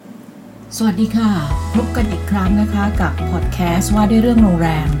สวัสดีค่ะพบกันอีกครั้งนะคะกับพอดแคสต์ว่าด้วยเรื่องโรงแร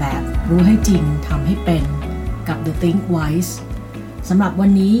มแบบรู้ให้จริงทำให้เป็นกับ The Think Wise สำหรับวั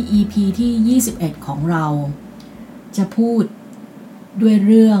นนี้ EP ที่21ของเราจะพูดด้วย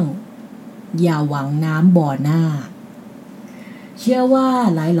เรื่องอย่าหวังน้ำบ่อหน้าเชื่อว่า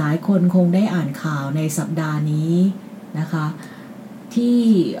หลายๆคนคงได้อ่านข่าวในสัปดาห์นี้นะคะที่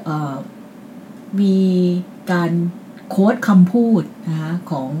มีการโค้ดคำพูดนะคะ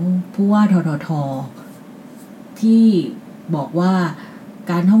ของผู้ว่าททท.ที่บอกว่า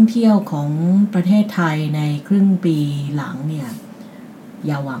การท่องเที่ยวของประเทศไทยในครึ่งปีหลังเนี่ยอ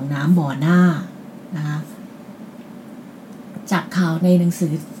ย่าหวังน้ำบ่อหน้านะคะจากข่าวในหนังสื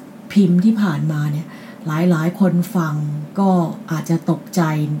อพิมพ์ที่ผ่านมาเนี่ยหลายคนฟังก็อาจจะตกใจ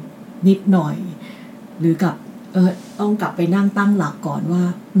นิดหน่อยหรือกับต้องกลับไปนั่งตั้งหลักก่อนว่า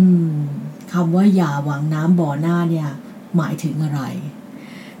คำว่าอย่าหวังน้ำบ่อหน้าเนี่ยหมายถึงอะไร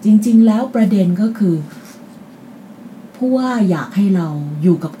จริงๆแล้วประเด็นก็คือผู้ว่าอยากให้เราอ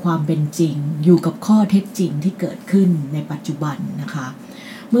ยู่กับความเป็นจริงอยู่กับข้อเท็จจริงที่เกิดขึ้นในปัจจุบันนะคะ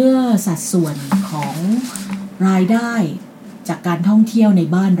เมื่อสัดส่วนของรายได้จากการท่องเที่ยวใน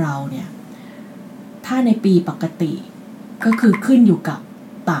บ้านเราเนี่ยถ้าในปีปกติก็คือขึ้นอยู่กับ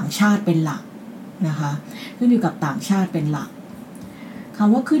ต่างชาติเป็นหลักนะคะขึ้นอยู่กับต่างชาติเป็นหลักค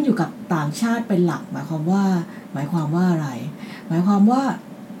ำว่าขึ้นอยู่กับต่างชาติเป็นหลักหมายความว่าอะไรหมายความว่า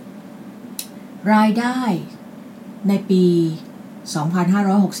รายได้ในปี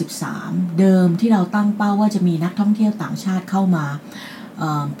2563เดิมที่เราตั้งเป้าว่าจะมีนักท่องเที่ยวต่างชาติเข้ามา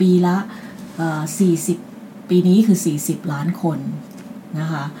ปีละ40ปีนี้คือ40ล้านคนนะ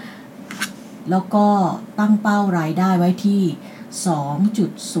คะแล้วก็ตั้งเป้ารายได้ไว้ที่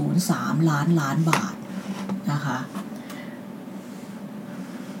 2.03 ล้านบาทนะคะ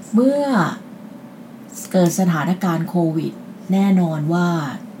เมื่อเกิดสถานการณ์โควิดแน่นอนว่า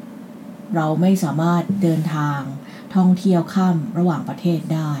เราไม่สามารถเดินทางท่องเที่ยวข้ามระหว่างประเทศ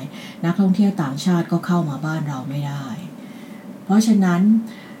ได้นักท่องเที่ยวต่างชาติก็เข้ามาบ้านเราไม่ได้เพราะฉะนั้น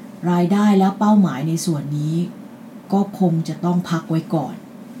รายได้และเป้าหมายในส่วนนี้ก็คงจะต้องพักไว้ก่อน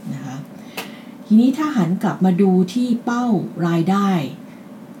นะคะทีนี้ถ้าหันกลับมาดูที่เป้ารายได้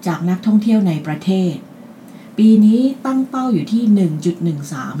จากนักท่องเที่ยวในประเทศปีนี้ตั้งเป้าอยู่ที่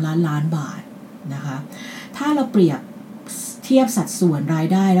 1.13 ล้านบาทนะคะถ้าเราเปรียบเทียบสัดส่วนราย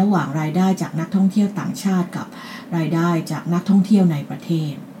ได้ระหว่างรายได้จากนักท่องเที่ยวต่างชาติกับรายได้จากนักท่องเที่ยวในประเท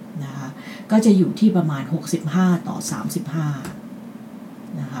ศนะคะก็จะอยู่ที่ประมาณ65ต่อ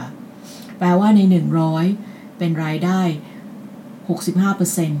35นะคะแปลว่าใน100เป็นรายได้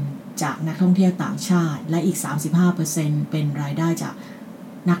 65% จากนักท่องเที่ยวต่างชาติและอีก 35% เป็นรายได้จาก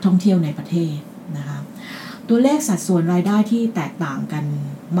นักท่องเที่ยวในประเทศนะคะตัวเลขสัดส่วนรายได้ที่แตกต่างกัน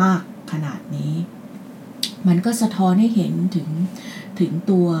มากขนาดนี้มันก็สะท้อนให้เห็นถึง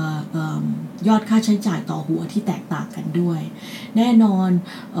ตัวยอดค่าใช้จ่ายต่อหัวที่แตกต่างกันด้วยแน่นอน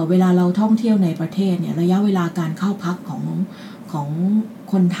เวลาเราท่องเที่ยวในประเทศเนี่ยระยะเวลาการเข้าพักของ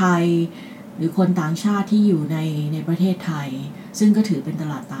คนไทยหรือคนต่างชาติที่อยู่ในประเทศไทยซึ่งก็ถือเป็นต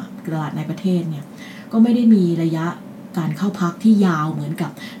ลาดในประเทศเนี่ยก็ไม่ได้มีระยะการเข้าพักที่ยาวเหมือนกั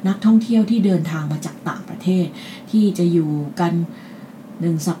บนักท่องเที่ยวที่เดินทางมาจากต่างประเทศที่จะอยู่กัน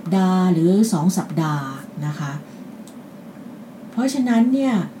1สัปดาห์หรือ2สัปดาห์นะคะเพราะฉะนั้นเนี่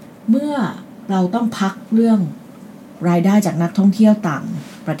ยเมื่อเราต้องพักเรื่องรายได้จากนักท่องเที่ยวต่าง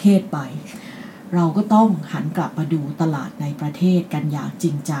ประเทศไปเราก็ต้องหันกลับมาดูตลาดในประเทศกันอย่างจ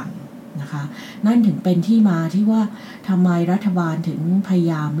ริงจังนะคะนั่นถึงเป็นที่มาที่ว่าทำไมรัฐบาลถึงพยา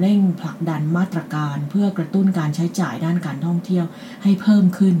ยามเร่งผลักดันมาตรการเพื่อกระตุ้นการใช้จ่ายด้านการท่องเที่ยวให้เพิ่ม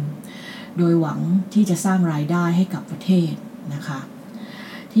ขึ้นโดยหวังที่จะสร้างรายได้ให้กับประเทศนะคะ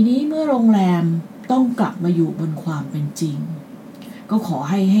ทีนี้เมื่อโรงแรมต้องกลับมาอยู่บนความเป็นจริงก็ขอ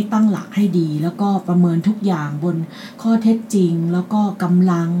ให้ตั้งหลักให้ดีแล้วก็ประเมินทุกอย่างบนข้อเท็จจริงแล้วก็ก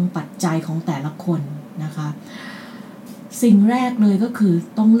ำลังปัจจัยของแต่ละคนนะคะสิ่งแรกเลยก็คือ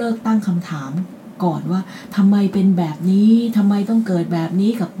ต้องเลิกตั้งคำถามก่อนว่าทำไมเป็นแบบนี้ทำไมต้องเกิดแบบ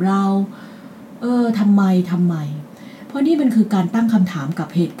นี้กับเราทำไมเพราะนี่มันคือการตั้งคำถามกับ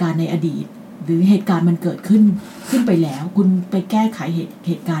เหตุการณ์ในอดีตหรือเหตุการณ์มันเกิดขึ้นไปแล้วคุณไปแก้ไขเ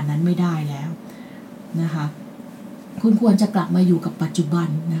หตุการณ์นั้นไม่ได้แล้วนะคะคุณควรจะกลับมาอยู่กับปัจจุบัน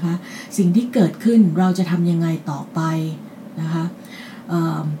นะคะสิ่งที่เกิดขึ้นเราจะทำยังไงต่อไปนะคะ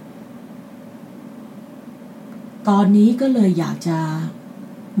ตอนนี้ก็เลยอยากจะ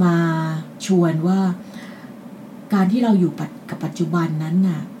มาชวนว่าการที่เราอยู่กับปัจจุบันนั้น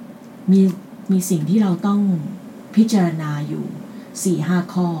น่ะมีสิ่งที่เราต้องพิจารณาอยู่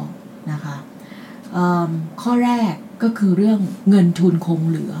 4-5 ข้อนะคะข้อแรกก็คือเรื่องเงินทุนคง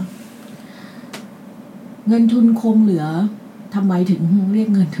เหลือ ทำไมถึงเรียก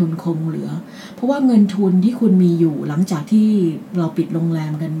เงินทุนคงเหลือเพราะว่าเงินทุนที่คุณมีอยู่หลังจากที่เราปิดโรงแร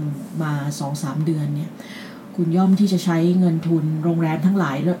มกันมา 2-3 เดือนเนี่ยคุณย่อมที่จะใช้เงินทุนโรงแรมทั้งหล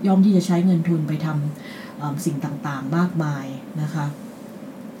ายย่อมที่จะใช้เงินทุนไปทำสิ่งต่างๆมากมายนะคะ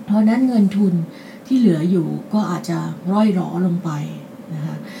เพราะนั้นเงินทุนที่เหลืออยู่ก็อาจจะร่อยหรอลงไปนะค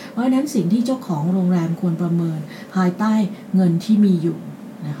ะเพราะนั้นสิ่งที่เจ้าของโรงแรมควรประเมินภายใต้เงินที่มีอยู่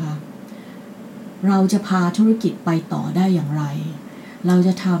นะคะเราจะพาธุรกิจไปต่อได้อย่างไรเราจ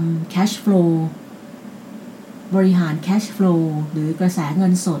ะทำ cash flow บริหาร cash flow หรือกระแสเงิ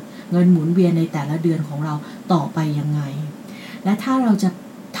นสดเงินหมุนเวียนในแต่ละเดือนของเราต่อไปยังไงและถ้าเราจะ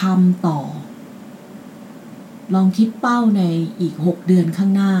ทำต่อลองคิดเป้าในอีก6เดือนข้า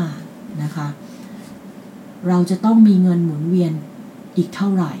งหน้านะคะเราจะต้องมีเงินหมุนเวียนอีกเท่า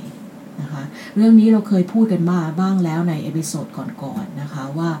ไหร่นะคะเรื่องนี้เราเคยพูดกันมาบ้างแล้วในเอพิโซดก่อนๆนะคะ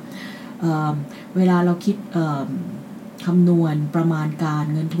ว่าเวลาเราคิดคำนวณประมาณการ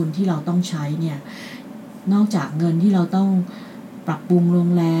เงินทุนที่เราต้องใช้เนี่ยนอกจากเงินที่เราต้องปรับปรุงโรง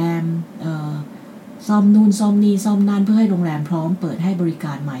แรมซ่อมนู่นซ่อมนี่ซ่อมนั่นเพื่อให้โรงแรมพร้อมเปิดให้บริก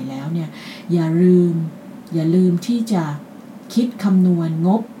ารใหม่แล้วเนี่ยอย่าลืมที่จะคิดคำนวณง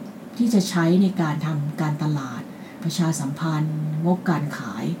บที่จะใช้ในการทำการตลาดประชาสัมพันธ์งบการข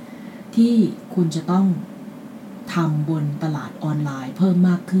ายที่คุณจะต้องทำบนตลาดออนไลน์เพิ่ม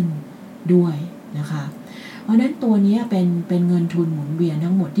มากขึ้นด้วยนะคะเพราะนั้นตัวนี้เป็นเงินทุนหมุนเวียน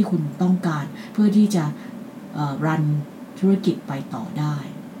ทั้งหมดที่คุณต้องการเพื่อที่จะรันธุรกิจไปต่อได้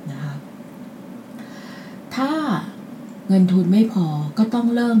นะคะถ้าเงินทุนไม่พอก็ต้อง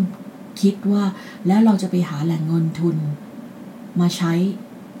เริ่มคิดว่าแล้วเราจะไปหาแหล่งเงินทุนมาใช้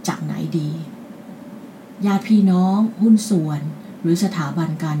จากไหนดีญาติพี่น้องหุ้นส่วนหรือสถาบัน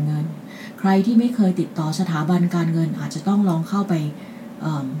การเงินใครที่ไม่เคยติดต่อสถาบันการเงินอาจจะต้องลองเข้าไป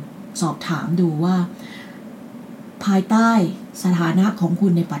สอบถามดูว่าภายใต้สถานะของคุ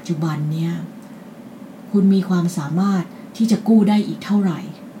ณในปัจจุบันเนี่ยคุณมีความสามารถที่จะกู้ได้อีกเท่าไหร่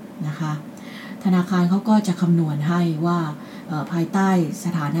นะคะธนาคารเขาก็จะคำนวณให้ว่าภายใต้ส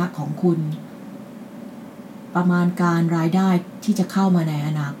ถานะของคุณประมาณการรายได้ที่จะเข้ามาในอ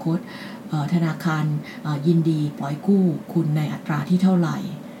นาคตธนาคารยินดีปล่อยกู้คุณในอัตราที่เท่าไหร่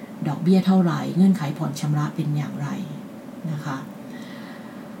ดอกเบี้ยเท่าไหร่เงื่อนไขผ่อนชำระเป็นอย่างไรนะคะ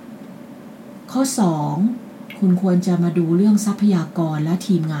ข้อ2คุณควรจะมาดูเรื่องทรัพยากรและ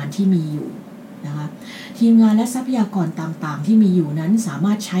ทีมงานที่มีอยู่นะคะทีมงานและทรัพยากรต่างๆที่มีอยู่นั้นสาม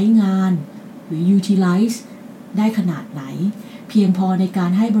ารถใช้งานหรือ utilize ได้ขนาดไหนเพียงพอในกา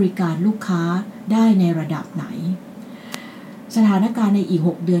รให้บริการลูกค้าได้ในระดับไหนสถานการณ์ในอีก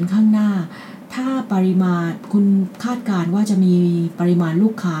6เดือนข้างหน้าถ้าปริมาณคุณคาดการณ์ว่าจะมีปริมาณลู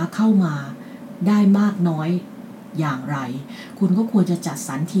กค้าเข้ามาได้มากน้อยอย่างไรคุณก็ควรจะจัดส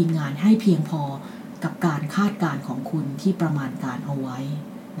รรทีมงานให้เพียงพอกับการคาดการณ์ของคุณที่ประมาณการเอาไว้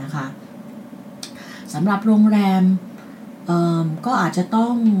นะคะสำหรับโรงแรมก็อาจจะต้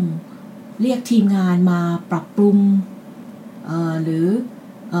องเรียกทีมงานมาปรับปรุงหรือ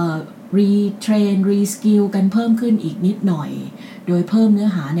retrain reskill กันเพิ่มขึ้นอีกนิดหน่อยโดยเพิ่มเนื้อ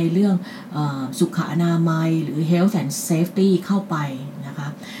หาในเรื่องสุขอนามัยหรือ health and safety เข้าไปนะคะ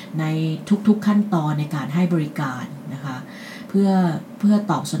ในทุกๆขั้นตอนในการให้บริการนะคะเพื่อ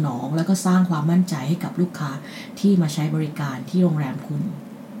ตอบสนองแล้วก็สร้างความมั่นใจให้กับลูกค้าที่มาใช้บริการที่โรงแรมคุณ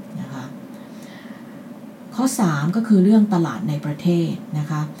นะคะข้อ3ก็คือเรื่องตลาดในประเทศนะ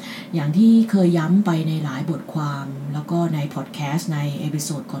คะอย่างที่เคยย้ำไปในหลายบทความแล้วก็ในพอดแคสต์ในเอพิโซ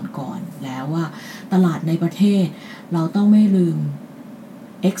ดก่อนๆแล้วว่าตลาดในประเทศเราต้องไม่ลืม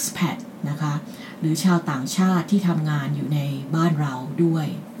expat นะคะหรือชาวต่างชาติที่ทำงานอยู่ในบ้านเราด้วย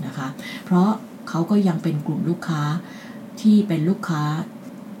นะคะเพราะเขาก็ยังเป็นกลุ่มลูกค้าที่เป็นลูกค้า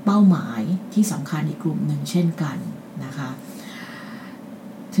เป้าหมายที่สำคัญอีกกลุ่มหนึ่งเช่นกันนะคะ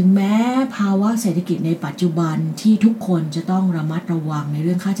ถึงแม้ภาวะเศรษฐกิจในปัจจุบันที่ทุกคนจะต้องระมัดระวังในเ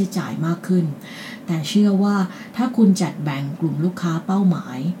รื่องค่าใช้จ่ายมากขึ้นแต่เชื่อว่าถ้าคุณจัดแบ่งกลุ่มลูกค้าเป้าหมา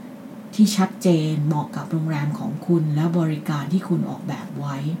ยที่ชัดเจนเหมาะกับโรงแรมของคุณและบริการที่คุณออกแบบไ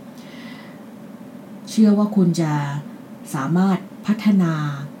ว้เชื่อว่าคุณจะสามารถพัฒนา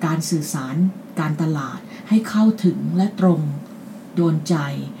การสื่อสารการตลาดให้เข้าถึงและตรงโดนใจ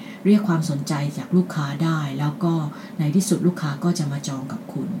เรียกความสนใจจากลูกค้าได้แล้วก็ในที่สุดลูกค้าก็จะมาจองกับ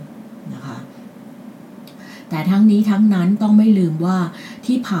คุณนะคะแต่ทั้งนี้ทั้งนั้นต้องไม่ลืมว่า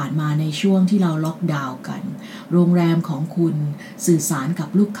ที่ผ่านมาในช่วงที่เราล็อกดาวน์กันโรงแรมของคุณสื่อสารกับ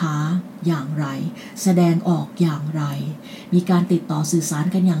ลูกค้าอย่างไรแสดงออกอย่างไรมีการติดต่อสื่อสาร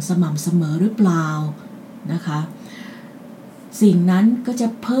กันอย่างสม่ำเสมอหรือเปล่านะคะสิ่งนั้นก็จะ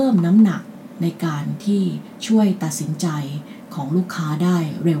เพิ่มน้ำหนักในการที่ช่วยตัดสินใจของลูกค้าได้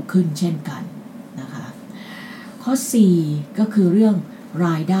เร็วขึ้นเช่นกันนะคะ ข้อ4ก็คือเรื่องร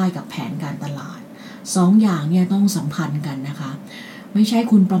ายได้กับแผนการตลาด2อย่างเนี่ยต้องสัมพันธ์กันนะคะไม่ใช่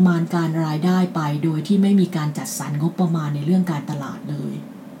คุณประมาณการรายได้ไปโดยที่ไม่มีการจัดสรรงบประมาณในเรื่องการตลาดเลย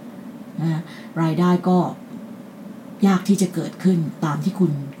นะรายได้ก็ยากที่จะเกิดขึ้นตามที่คุ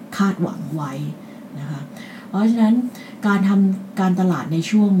ณคาดหวังไว้นะคะเพราะฉะนั้นการทำการตลาดใน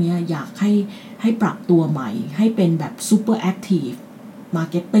ช่วงนี้อยากให้ปรับตัวใหม่ให้เป็นแบบ super active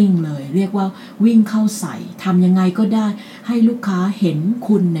marketing เลยเรียกว่าวิ่งเข้าใส่ทำยังไงก็ได้ให้ลูกค้าเห็น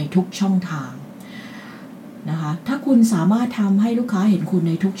คุณในทุกช่องทางนะคะถ้าคุณสามารถทำให้ลูกค้าเห็นคุณ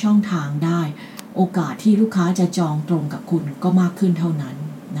ในทุกช่องทางได้โอกาสที่ลูกค้าจะจองตรงกับคุณก็มากขึ้นเท่านั้น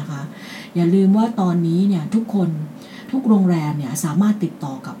นะคะอย่าลืมว่าตอนนี้เนี่ยทุกโรงแรมเนี่ยสามารถติด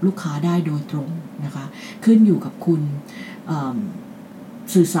ต่อกับลูกค้าได้โดยตรงนะคะขึ้นอยู่กับคุณ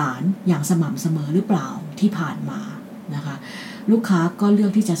สื่อสารอย่างสม่ำเสมอหรือเปล่าที่ผ่านมานะคะลูกค้าก็เลือ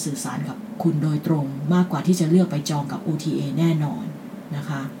กที่จะสื่อสารกับคุณโดยตรงมากกว่าที่จะเลือกไปจองกับ OTA แน่นอนนะ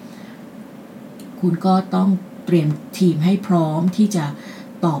คะคุณก็ต้องเตรียมทีมให้พร้อมที่จะ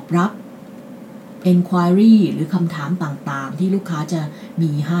ตอบรับ enquiry หรือคำถามต่างๆที่ลูกค้าจะ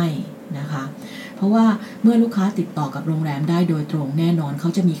มีให้นะคะเพราะว่าเมื่อลูกค้าติดต่อกับโรงแรมได้โดยตรงแน่นอนเขา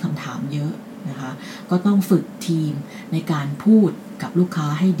จะมีคำถามเยอะนะคะก็ต้องฝึกทีมในการพูดกับลูกค้า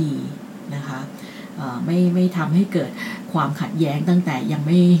ให้ดีนะคะไม่ทำให้เกิดความขัดแย้งตั้งแต่ยังไ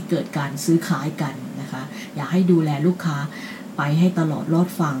ม่เกิดการซื้อขายกันนะคะอยากให้ดูแลลูกค้าไปให้ตลอดรอด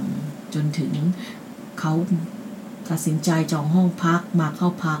ฟังจนถึงเขาตัดสินใจจองห้องพักมาเข้า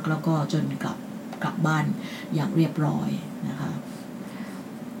พักแล้วก็จนกลับบ้านอย่างเรียบร้อยนะคะ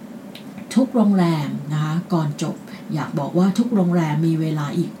ทุกโรงแรมนะคะก่อนจบอยากบอกว่าทุกโรงแรมมีเวลา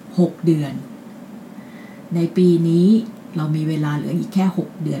อีก6เดือนในปีนี้เรามีเวลาเหลืออีกแค่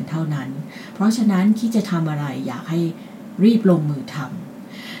6เดือนเท่านั้นเพราะฉะนั้นคิดจะทำอะไรอยากให้รีบลงมือท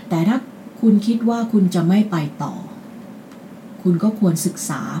ำแต่ถ้าคุณคิดว่าคุณจะไม่ไปต่อคุณก็ควรศึก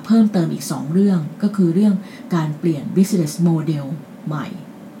ษาเพิ่มเติมอีก2เรื่องก็คือเรื่องการเปลี่ยน business model ใหม่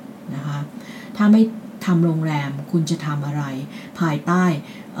นะคะถ้าไม่ทำโรงแรมคุณจะทำอะไรภายใต้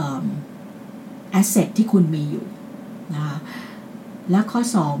asset ที่คุณมีอยู่นะคะและข้อ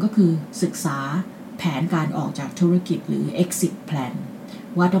2ก็คือศึกษาแผนการออกจากธุรกิจหรือ exit plan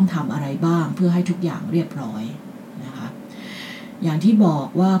ว่าต้องทำอะไรบ้างเพื่อให้ทุกอย่างเรียบร้อยนะคะอย่างที่บอก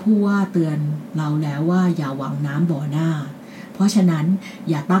ว่าผู้ว่าเตือนเราแล้วว่าอย่าหวังน้ำบ่อหน้าเพราะฉะนั้น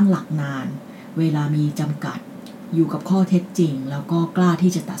อย่าตั้งหลักนานเวลามีจำกัดอยู่กับข้อเท็จจริงแล้วก็กล้า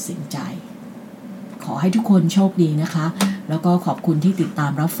ที่จะตัดสินใจขอให้ทุกคนโชคดีนะคะแล้วก็ขอบคุณที่ติดตา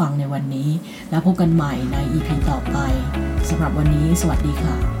มรับฟังในวันนี้แล้วพบกันใหม่ใน EP ต่อไปสำหรับวันนี้สวัสดี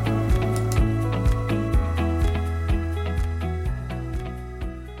ค่ะ